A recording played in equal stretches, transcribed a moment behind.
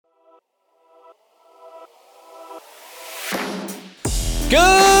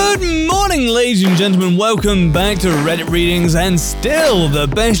Good morning, ladies and gentlemen. Welcome back to Reddit Readings and still the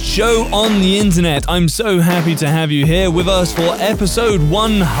best show on the internet. I'm so happy to have you here with us for episode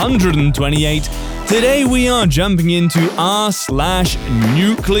 128. Today we are jumping into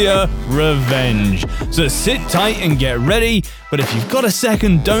r/NuclearRevenge. So sit tight and get ready. But if you've got a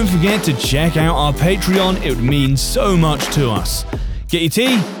second, don't forget to check out our Patreon. It would mean so much to us. Get your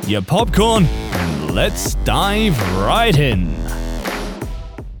tea, your popcorn, and let's dive right in.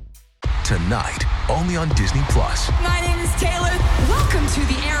 Tonight, only on Disney+. My name is Taylor. Welcome to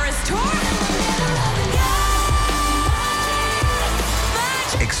the Eras Tour.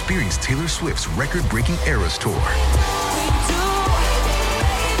 Experience Taylor Swift's record-breaking Eras Tour.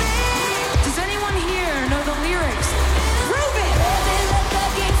 Does anyone here know the lyrics? Prove it!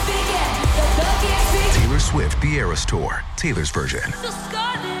 Taylor Swift, the Eras Tour, Taylor's version,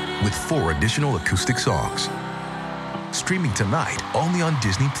 with 4 additional acoustic songs. Streaming tonight, only on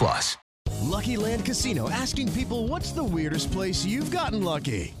Disney+. Lucky Land Casino asking people, what's the weirdest place you've gotten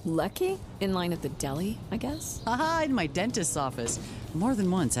lucky? Lucky? In line at the deli, I guess? Aha, in my dentist's office. More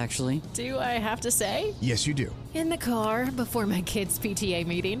than once, actually. Do I have to say? Yes, you do. In the car before my kids' PTA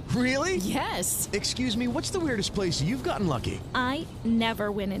meeting. Really? Yes. Excuse me, what's the weirdest place you've gotten lucky? I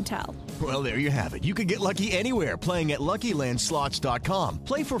never win and tell. Well, there you have it. You can get lucky anywhere, playing at LuckyLandSlots.com.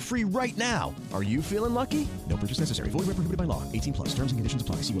 Play for free right now. Are you feeling lucky? No purchase necessary. Void where prohibited by law. 18+. Terms and conditions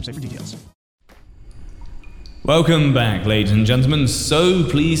apply. See website for details. Welcome back, ladies and gentlemen. So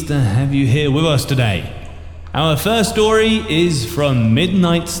pleased to have you here with us today. Our first story is from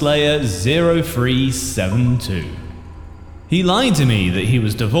Midnight Slayer 0372. He lied to me that he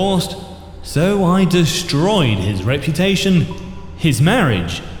was divorced, so I destroyed his reputation, his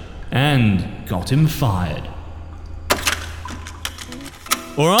marriage, and got him fired.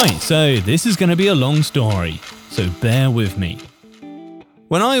 Alright, so this is going to be a long story, so bear with me.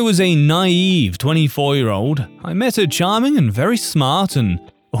 When I was a naive 24-year-old, I met a charming and very smart and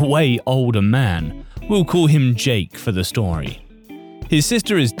way older man. We'll call him Jake for the story. His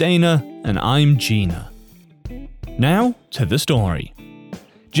sister is Dana, and I'm Gina. Now to the story.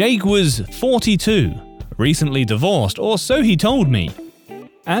 Jake was 42, recently divorced, or so he told me,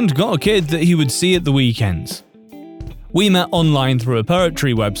 and got a kid that he would see at the weekends. We met online through a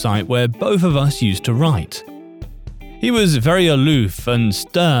poetry website where both of us used to write. He was very aloof and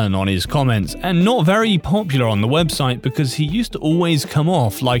stern on his comments and not very popular on the website because he used to always come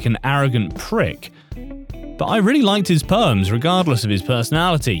off like an arrogant prick. But I really liked his poems regardless of his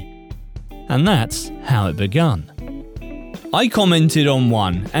personality. And that's how it begun. I commented on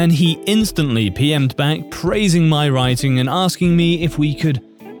one and he instantly PM'd back praising my writing and asking me if we could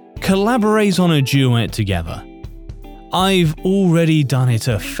collaborate on a duet together. I've already done it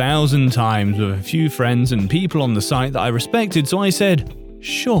 1,000 times with a few friends and people on the site that I respected, so I said,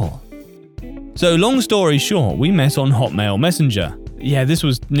 sure. So long story short, we met on Hotmail Messenger. Yeah, this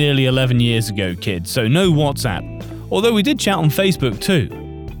was nearly 11 years ago, kids, so no WhatsApp. Although we did chat on Facebook too.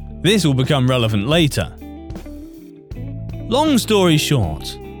 This will become relevant later. Long story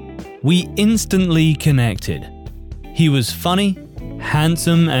short, we instantly connected. He was funny,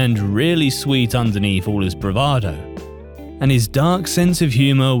 handsome, and really sweet underneath all his bravado. And his dark sense of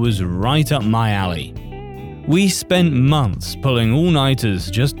humor was right up my alley. We spent months pulling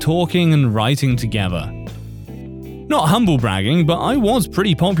all-nighters just talking and writing together. Not humble bragging, but I was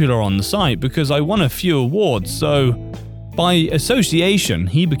pretty popular on the site because I won a few awards, so by association,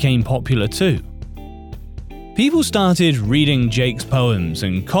 he became popular too. People started reading Jake's poems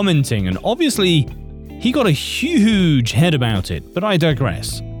and commenting, and obviously, he got a huge head about it, but I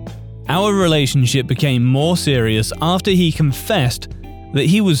digress. Our relationship became more serious after he confessed that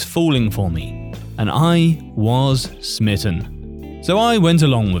he was falling for me, and I was smitten. So I went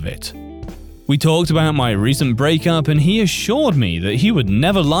along with it. We talked about my recent breakup and he assured me that he would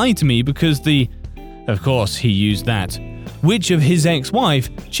never lie to me because of course he used that, witch of his ex-wife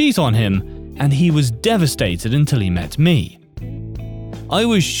cheat on him, and he was devastated until he met me. I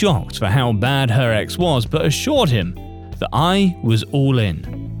was shocked for how bad her ex was, but assured him that I was all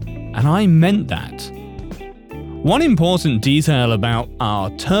in. And I meant that. One important detail about our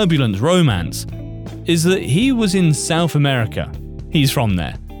turbulent romance is that he was in South America, he's from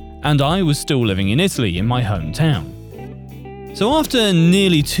there, and I was still living in Italy in my hometown. So after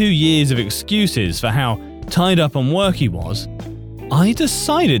nearly 2 years of excuses for how tied up on work he was, I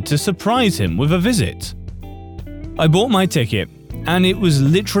decided to surprise him with a visit. I bought my ticket, and it was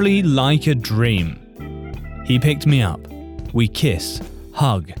literally like a dream. He picked me up, we kissed,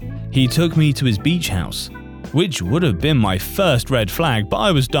 hug. He took me to his beach house, which would have been my first red flag, but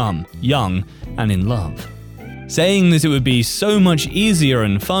I was dumb, young, and in love. saying that it would be so much easier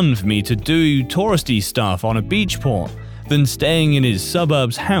and fun for me to do touristy stuff on a beach port than staying in his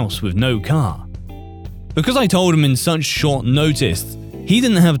suburbs house with no car. Because I told him in such short notice, he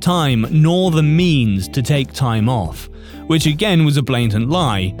didn't have time nor the means to take time off, which again was a blatant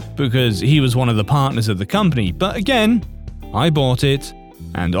lie because he was one of the partners of the company, but again, I bought it,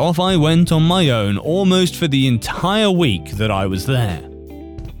 and off I went on my own almost for the entire week that I was there.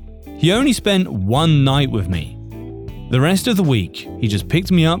 He only spent one night with me. The rest of the week, he just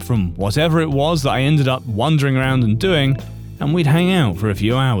picked me up from whatever it was that I ended up wandering around and doing, and we'd hang out for a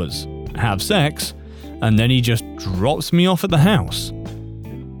few hours, have sex, and then he just drops me off at the house.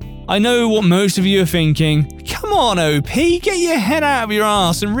 I know what most of you are thinking. Come on, OP, get your head out of your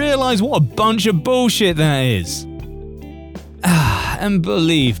ass and realize what a bunch of bullshit that is. And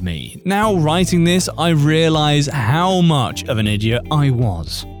believe me, now writing this, I realize how much of an idiot I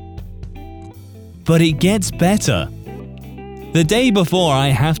was. But it gets better. The day before I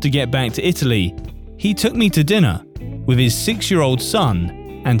have to get back to Italy, he took me to dinner with his 6-year-old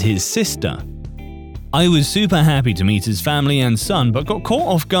son and his sister. I was super happy to meet his family and son, but got caught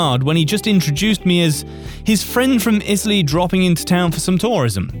off guard when he just introduced me as his friend from Italy dropping into town for some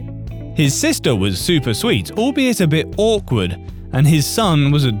tourism. His sister was super sweet, albeit a bit awkward, and his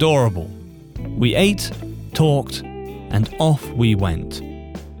son was adorable. We ate, talked, and off we went.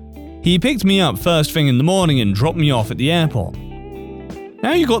 He picked me up first thing in the morning and dropped me off at the airport.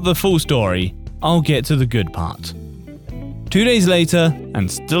 Now you got the full story, I'll get to the good part. 2 days later,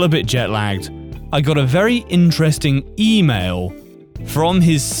 and still a bit jet-lagged, I got a very interesting email from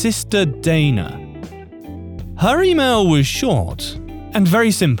his sister Dana. Her email was short and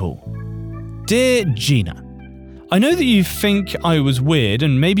very simple. Dear Gina, I know that you think I was weird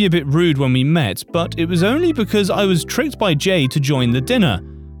and maybe a bit rude when we met, but it was only because I was tricked by Jay to join the dinner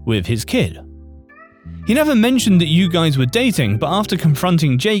with his kid. He never mentioned that you guys were dating, but after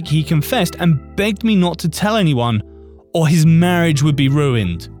confronting Jake, he confessed and begged me not to tell anyone or his marriage would be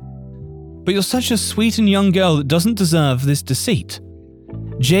ruined. But you're such a sweet and young girl that doesn't deserve this deceit.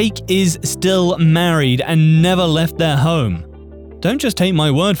 Jake is still married and never left their home. Don't just take my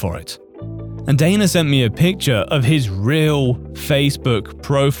word for it. And Dana sent me a picture of his real Facebook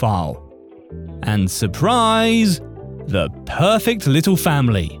profile. And surprise, the perfect little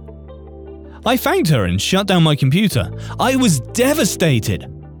family. I thanked her and shut down my computer. I was devastated.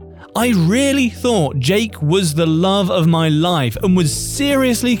 I really thought Jake was the love of my life and was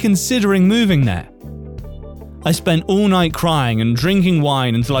seriously considering moving there. I spent all night crying and drinking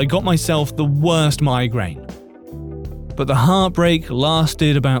wine until I got myself the worst migraine. But the heartbreak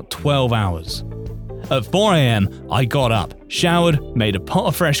lasted about 12 hours. At 4 a.m, I got up, showered, made a pot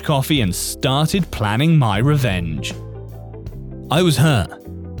of fresh coffee and started planning my revenge. I was hurt,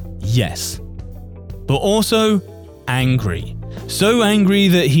 yes, but also angry. So angry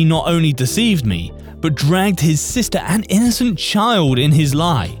that he not only deceived me, but dragged his sister, an innocent child, in his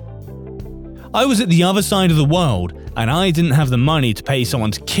lie. I was at the other side of the world, and I didn't have the money to pay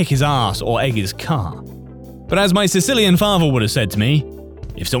someone to kick his ass or egg his car. But as my Sicilian father would have said to me,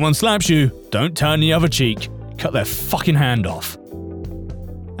 if someone slaps you, don't turn the other cheek, cut their fucking hand off.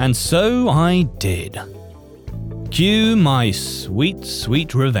 And so I did. Cue my sweet,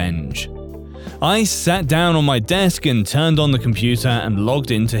 sweet revenge. I sat down on my desk and turned on the computer and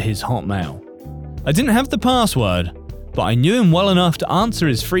logged into his Hotmail. I didn't have the password, but I knew him well enough to answer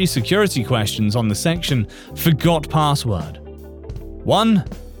his free security questions on the section Forgot Password. 1,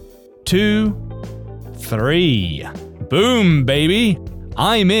 2, 3. Boom, baby!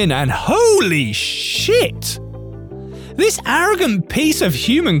 I'm in, and holy shit! This arrogant piece of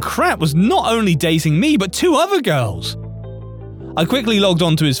human crap was not only dating me, but 2 other girls. I quickly logged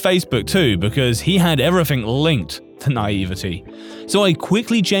onto his Facebook too, because he had everything linked to naivety. So I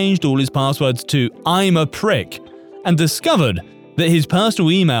quickly changed all his passwords to I'm a prick, and discovered that his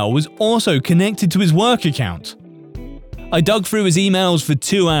personal email was also connected to his work account. I dug through his emails for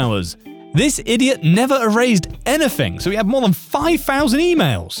 2 hours. This idiot never erased anything, so he had more than 5,000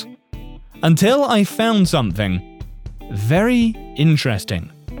 emails. Until I found something very interesting.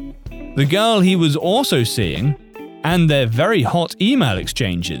 The girl he was also seeing, and their very hot email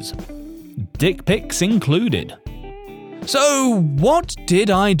exchanges. Dick pics included. So what did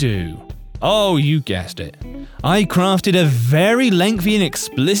I do? Oh, you guessed it. I crafted a very lengthy and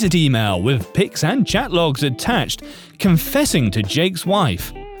explicit email with pics and chat logs attached, confessing to Jake's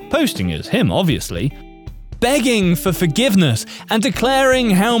wife, posting as him obviously, begging for forgiveness and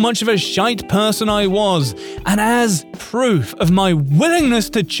declaring how much of a shite person I was, and as proof of my willingness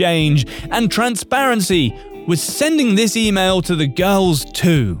to change and transparency, was sending this email to the girls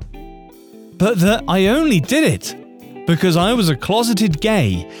too. but that I only did it because I was a closeted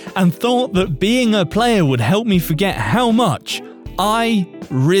gay and thought that being a player would help me forget how much I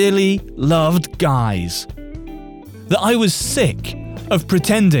really loved guys. That I was sick of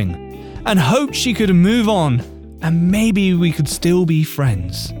pretending and hoped she could move on and maybe we could still be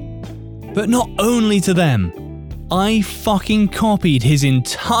friends. But not only to them, I fucking copied his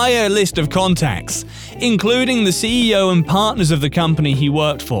entire list of contacts, including the CEO and partners of the company he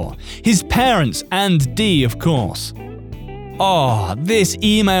worked for, his parents, and Dee, of course. Oh, this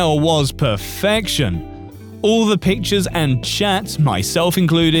email was perfection. All the pictures and chats, myself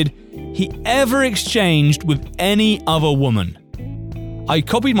included, he ever exchanged with any other woman. I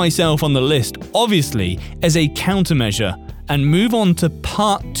copied myself on the list, obviously, as a countermeasure, and move on to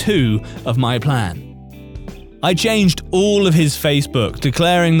part 2 of my plan. I changed all of his Facebook,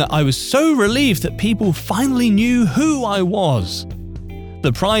 declaring that I was so relieved that people finally knew who I was.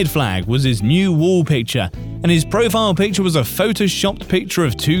 The pride flag was his new wall picture, and his profile picture was a photoshopped picture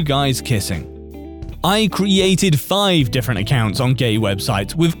of 2 guys kissing. I created 5 different accounts on gay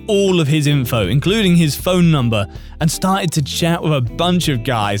websites with all of his info, including his phone number, and started to chat with a bunch of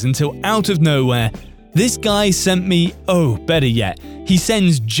guys until out of nowhere, this guy sent me, better yet, he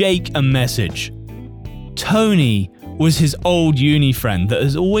sends Jake a message. Tony was his old uni friend that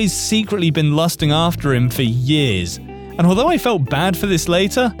has always secretly been lusting after him for years, and although I felt bad for this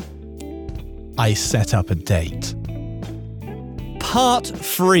later, I set up a date. Part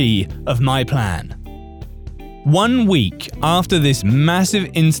 3 of my plan. 1 week after this massive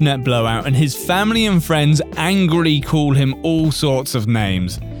internet blowout and his family and friends angrily call him all sorts of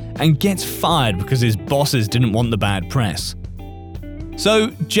names and gets fired because his bosses didn't want the bad press.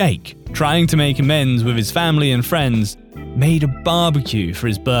 So Jake, trying to make amends with his family and friends, made a barbecue for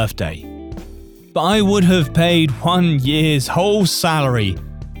his birthday. But I would have paid 1 year's whole salary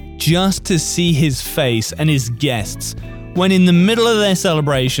just to see his face and his guests when in the middle of their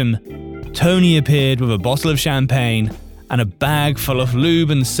celebration, Tony appeared with a bottle of champagne and a bag full of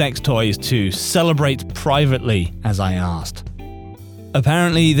lube and sex toys to celebrate privately, as I asked.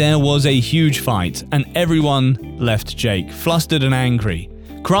 Apparently there was a huge fight and everyone left Jake flustered and angry,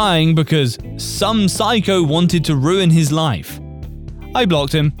 crying because some psycho wanted to ruin his life. I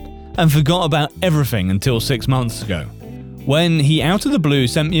blocked him and forgot about everything until 6 months ago, when he out of the blue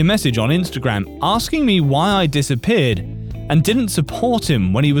sent me a message on Instagram asking me why I disappeared and didn't support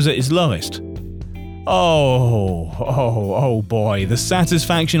him when he was at his lowest. Oh boy, the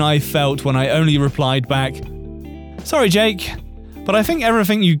satisfaction I felt when I only replied back, "Sorry Jake, but I think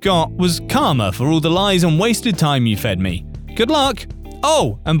everything you got was karma for all the lies and wasted time you fed me. Good luck!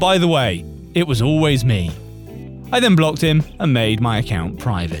 Oh, and by the way, it was always me." I then blocked him and made my account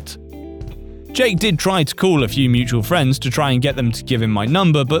private. Jake did try to call a few mutual friends to try and get them to give him my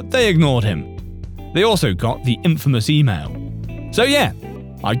number, but they ignored him. They also got the infamous email. So yeah,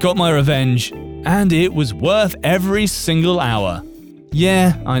 I got my revenge, and it was worth every single hour.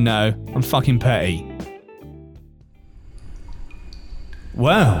 Yeah, I know, I'm fucking petty.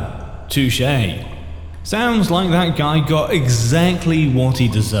 Well, touché. Sounds like that guy got exactly what he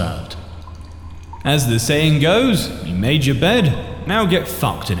deserved. As the saying goes, you made your bed, now get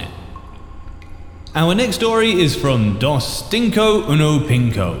fucked in it. Our next story is from Dos Stinko Uno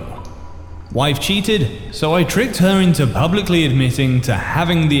Pinko. Wife cheated, so I tricked her into publicly admitting to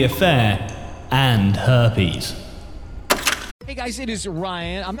having the affair and herpes. Hey guys, it is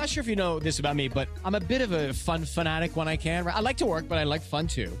Ryan. I'm not sure if you know this about me, but I'm a bit of a fun fanatic when I can. I like to work, but I like fun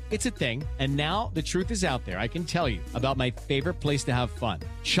too. It's a thing. And now the truth is out there. I can tell you about my favorite place to have fun.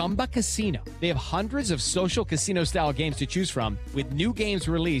 Chumba Casino. They have hundreds of social casino style games to choose from with new games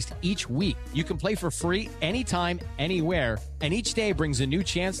released each week. You can play for free anytime, anywhere. And each day brings a new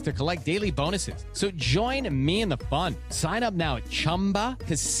chance to collect daily bonuses. So join me in the fun. Sign up now at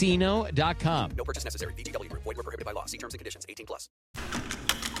ChumbaCasino.com. No purchase necessary. VGW Group. Void where prohibited by law. See terms and conditions. 18+.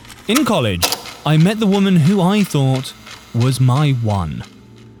 In college, I met the woman who I thought was my one.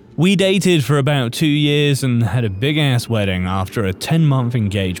 We dated for about 2 years and had a big-ass wedding after a 10-month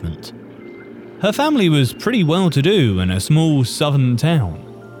engagement. Her family was pretty well-to-do in a small southern town.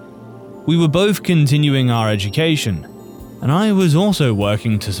 We were both continuing our education, and I was also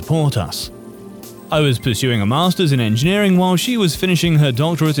working to support us. I was pursuing a master's in engineering while she was finishing her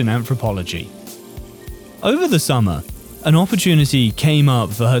doctorate in anthropology. Over the summer, an opportunity came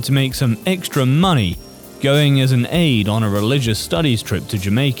up for her to make some extra money going as an aide on a religious studies trip to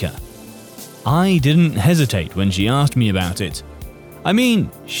Jamaica. I didn't hesitate when she asked me about it. I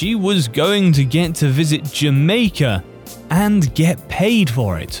mean, she was going to get to visit Jamaica and get paid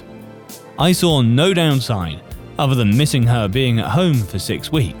for it. I saw no downside other than missing her being at home for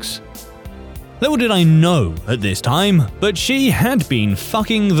 6 weeks. Little did I know at this time, but she had been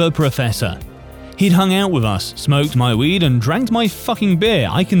fucking the professor. He'd hung out with us, smoked my weed, and drank my fucking beer.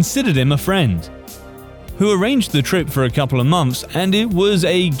 I considered him a friend. Who arranged the trip for a couple of months, and it was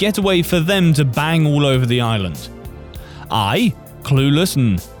a getaway for them to bang all over the island. I, clueless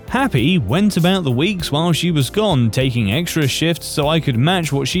and happy, went about the weeks while she was gone, taking extra shifts so I could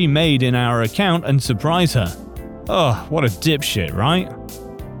match what she made in our account and surprise her. Oh, what a dipshit, right?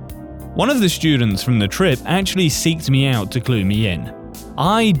 One of the students from the trip actually seeked me out to clue me in.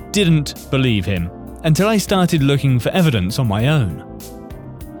 I didn't believe him until I started looking for evidence on my own.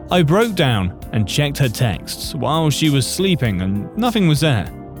 I broke down and checked her texts while she was sleeping and nothing was there.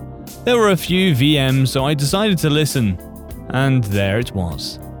 There were a few VMs, so I decided to listen, and there it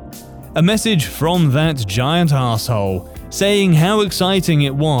was. A message from that giant arsehole saying how exciting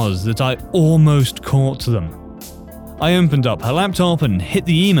it was that I almost caught them. I opened up her laptop and hit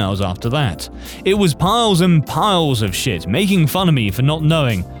the emails after that. It was piles and piles of shit making fun of me for not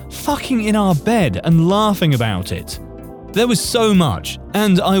knowing, fucking in our bed and laughing about it. There was so much,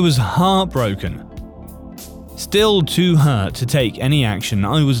 and I was heartbroken. Still too hurt to take any action,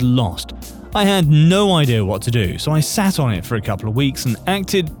 I was lost. I had no idea what to do, so I sat on it for a couple of weeks and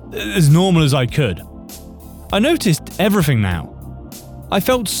acted as normal as I could. I noticed everything now. I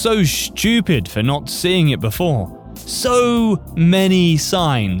felt so stupid for not seeing it before. So many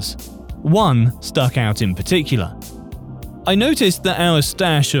signs. One stuck out in particular. I noticed that our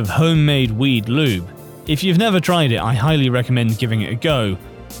stash of homemade weed lube, if you've never tried it, I highly recommend giving it a go,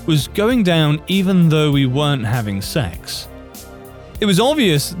 was going down even though we weren't having sex. It was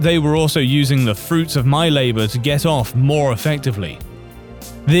obvious they were also using the fruits of my labor to get off more effectively.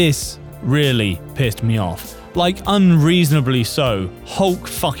 This really pissed me off, like unreasonably so, Hulk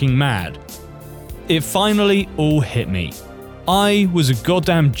fucking mad. It finally all hit me. I was a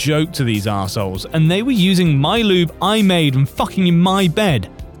goddamn joke to these arseholes, and they were using my lube I made and fucking in my bed.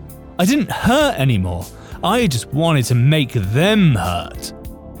 I didn't hurt anymore. I just wanted to make them hurt.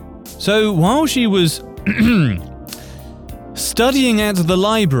 So while she was studying at the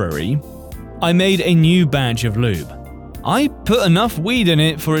library, I made a new batch of lube. I put enough weed in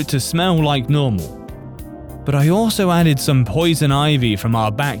it for it to smell like normal. But I also added some poison ivy from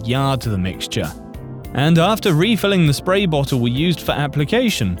our backyard to the mixture. And after refilling the spray bottle we used for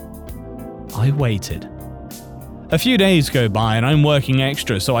application, I waited. A few days go by and I'm working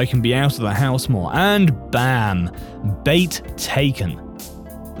extra so I can be out of the house more, and bam, bait taken.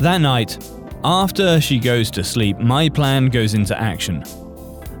 That night, after she goes to sleep, my plan goes into action.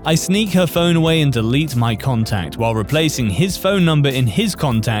 I sneak her phone away and delete my contact while replacing his phone number in his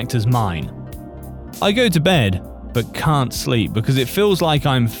contact as mine. I go to bed, but can't sleep because it feels like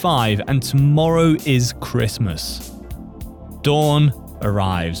I'm 5 and tomorrow is Christmas. Dawn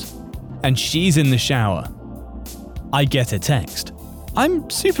arrives, and she's in the shower. I get a text. "I'm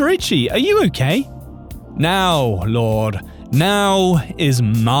super itchy, are you okay?" "Now, Lord, now is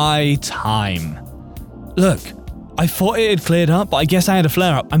my time." "Look, I thought it had cleared up, but I guess I had a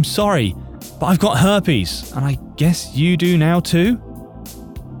flare-up. I'm sorry, but I've got herpes, and I guess you do now too?"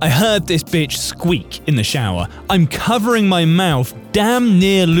 I heard this bitch squeak in the shower. I'm covering my mouth, damn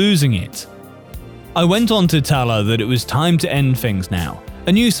near losing it. I went on to tell her that it was time to end things now.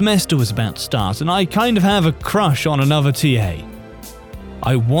 A new semester was about to start, and I kind of have a crush on another TA.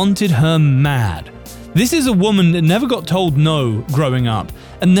 I wanted her mad. This is a woman that never got told no growing up,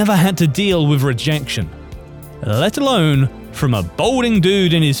 and never had to deal with rejection. Let alone from a balding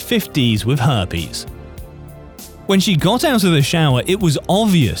dude in his 50s with herpes. When she got out of the shower, it was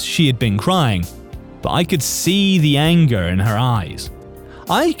obvious she had been crying, but I could see the anger in her eyes.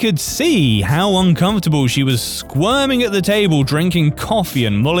 I could see how uncomfortable she was, squirming at the table, drinking coffee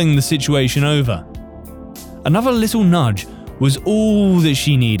and mulling the situation over. Another little nudge was all that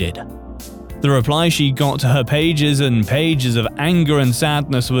she needed. The reply she got to her pages and pages of anger and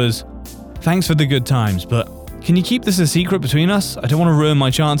sadness was, "Thanks for the good times, but can you keep this a secret between us? I don't want to ruin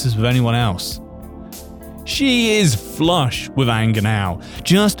my chances with anyone else." She is flush with anger now,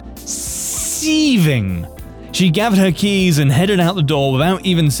 just seething. She gathered her keys and headed out the door without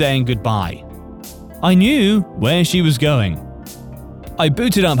even saying goodbye. I knew where she was going. I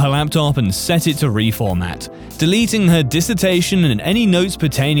booted up her laptop and set it to reformat, deleting her dissertation and any notes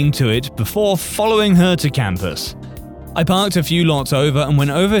pertaining to it before following her to campus. I parked a few lots over and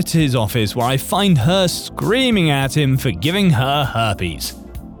went over to his office, where I find her screaming at him for giving her herpes.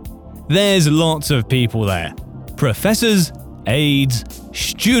 There's lots of people there. Professors, aides,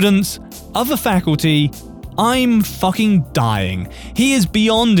 students, other faculty. I'm fucking dying. He is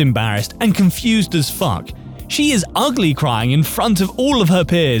beyond embarrassed and confused as fuck. She is ugly crying in front of all of her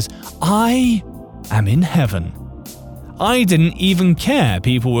peers. I am in heaven. I didn't even care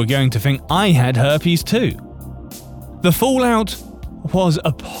people were going to think I had herpes too. The fallout was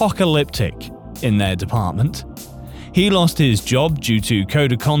apocalyptic in their department. He lost his job due to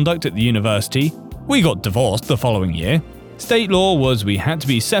code of conduct at the university. We got divorced the following year. State law was we had to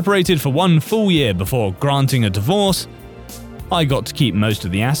be separated for 1 full year before granting a divorce. I got to keep most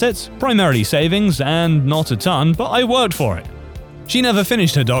of the assets, primarily savings, and not a ton, but I worked for it. She never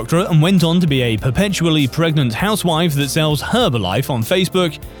finished her doctorate and went on to be a perpetually pregnant housewife that sells Herbalife on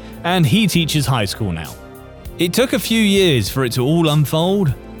Facebook, and he teaches high school now. It took a few years for it to all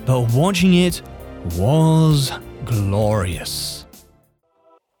unfold, but watching it was glorious.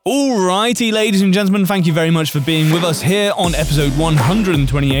 Alrighty, ladies and gentlemen, thank you very much for being with us here on episode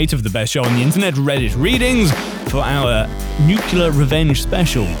 128 of the best show on the internet, Reddit Readings, for our NuclearRevenge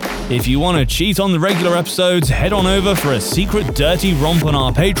special. If you want to cheat on the regular episodes, head on over for a secret dirty romp on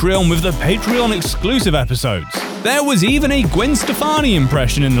our Patreon with the Patreon exclusive episodes. There was even a Gwen Stefani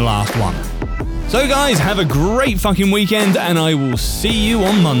impression in the last one. So guys, have a great fucking weekend, and I will see you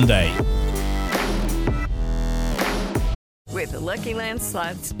on Monday. With the Lucky Land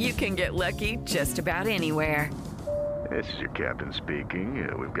Slots, you can get lucky just about anywhere. This is your captain speaking.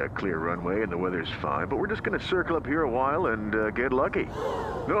 We've got clear runway and the weather's fine, but we're just going to circle up here a while and get lucky.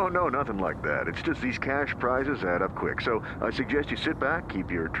 No, nothing like that. It's just these cash prizes add up quick. So I suggest you sit back, keep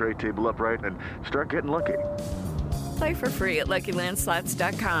your tray table upright, and start getting lucky. Play for free at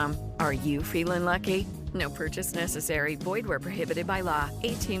LuckyLandSlots.com. Are you feeling lucky? No purchase necessary. Void where prohibited by law.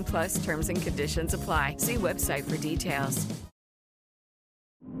 18 plus terms and conditions apply. See website for details.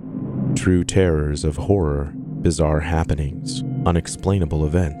 True terrors of horror, bizarre happenings, unexplainable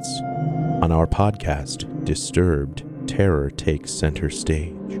events. On our podcast, Disturbed, terror takes center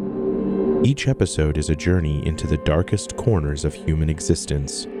stage. Each episode is a journey into the darkest corners of human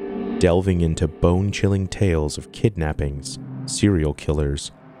existence, delving into bone-chilling tales of kidnappings, serial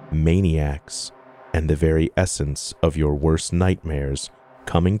killers, maniacs, and the very essence of your worst nightmares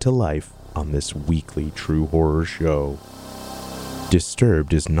coming to life on this weekly true horror show.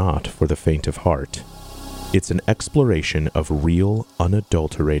 Disturbed is not for the faint of heart. It's an exploration of real,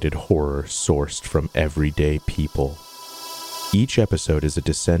 unadulterated horror sourced from everyday people. Each episode is a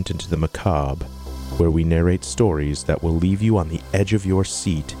descent into the macabre, where we narrate stories that will leave you on the edge of your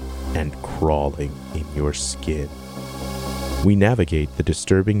seat and crawling in your skin. We navigate the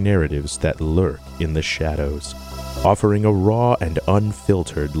disturbing narratives that lurk in the shadows, offering a raw and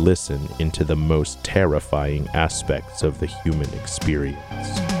unfiltered listen into the most terrifying aspects of the human experience.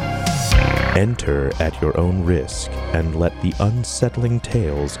 Enter at your own risk and let the unsettling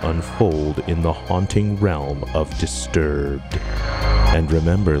tales unfold in the haunting realm of Disturbed. And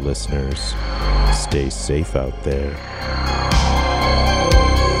remember, listeners, stay safe out there.